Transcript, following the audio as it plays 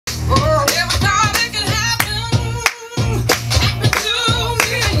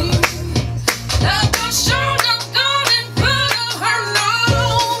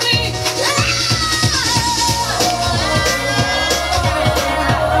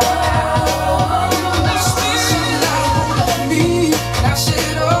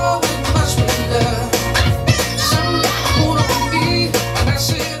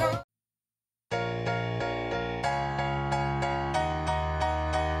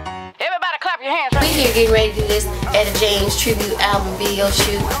here getting ready to do this Etta James tribute album video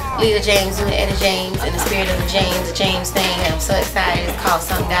shoot. Leela James doing Etta James in the spirit of the James thing. And I'm so excited. It's called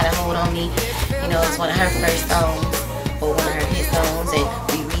Something Got a Hold on Me. You know, it's one of her first songs, or one of her hit songs, and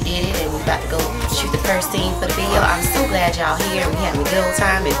we redid it, and we're about to go shoot the first scene for the video. I'm so glad y'all here. We having a good old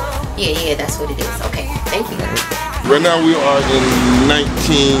time, and yeah, that's what it is. Okay, thank you. Right now we are in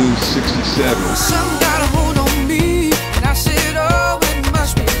 1967. Something got a hold on me, and I said, oh, it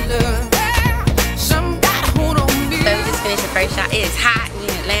must be love. Something got a hold on me. So we just finished the first shot. It is hot. We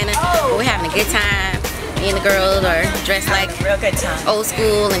in Atlanta, but we're having a good time. Me and the girls are dressed like real good time. Old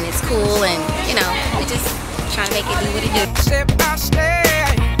school, and it's cool, and you know, we just trying to make it do what it do. Step by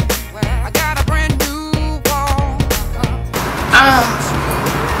step, I got a brand new wall.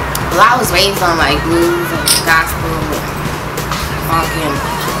 Well, I was raised on like blues and gospel and funk,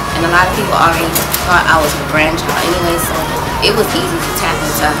 and a lot of people already thought I was her grandchild anyway, so it was easy to tap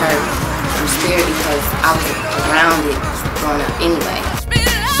into her spirit because I was around it growing up anyway.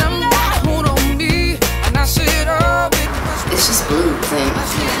 It's just blues, and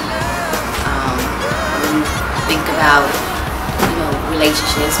when you think about, you know,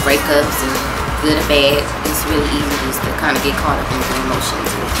 relationships, breakups, and good or bad, it's really easy just to kind of get caught up in the emotions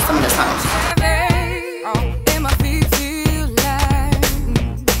with some of the songs.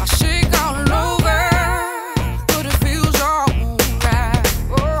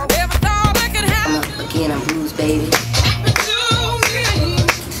 I'm blues baby,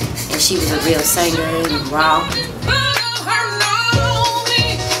 and she was a real singer and raw,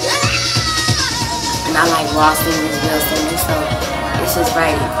 and I like raw singers, real singers, so it's just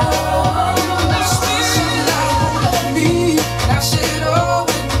right.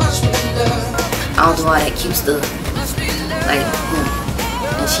 I don't do all that cute stuff, like,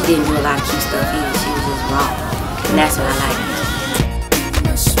 and she didn't do a lot of cute stuff either. She was just raw, and that's what I like.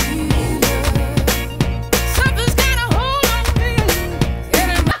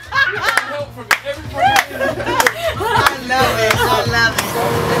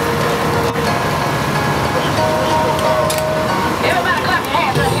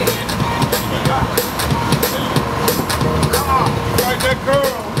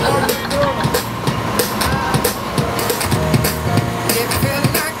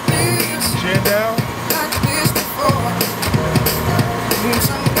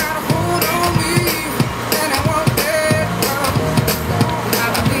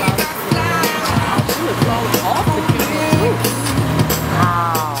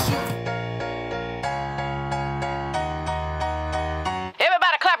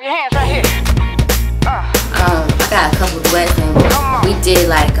 I got a couple duets, and we did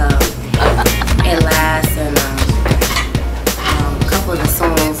like At Last and a couple of the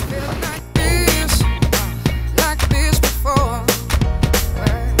songs.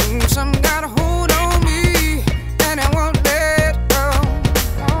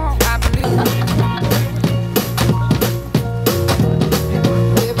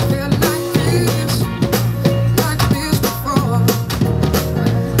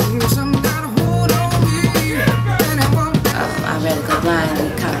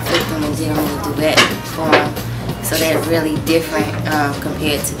 So they're really different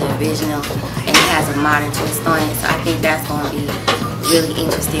compared to the original, and it has a modern twist on it. So I think that's going to be really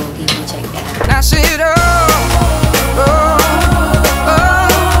interesting when people check that out. I said,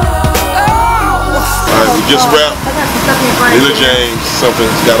 Alright, we just wrapped Leela James,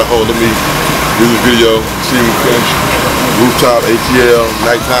 Something's Got a Hold of Me. Music video, see me finish. Rooftop, ATL,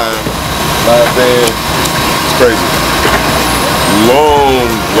 nighttime, live band. It's crazy. Long,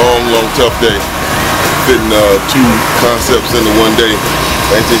 tough day. Fitting two concepts into one day,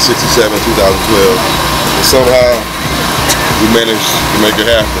 1967, 2012. And somehow we managed to make it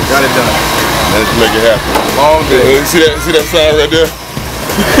happen. Got it done. Managed to make it happen. Long day. See that sign right there?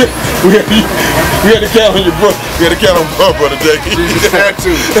 we had to count on your brother. We had to count on my brother today. You just had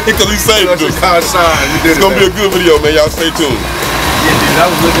to. Because he saved us. That's a God sign. We did it's gonna be a good video, man. Y'all stay tuned. Yeah, dude, I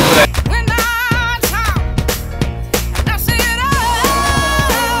was looking for that.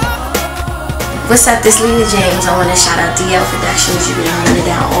 What's up, this Leela James. I want to shout out DL Productions. You've been holding it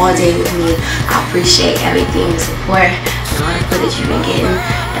down all day with me. I appreciate everything, the support, and all the footage you've been getting,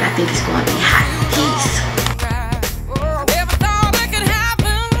 and I think it's going to be hot. Peace.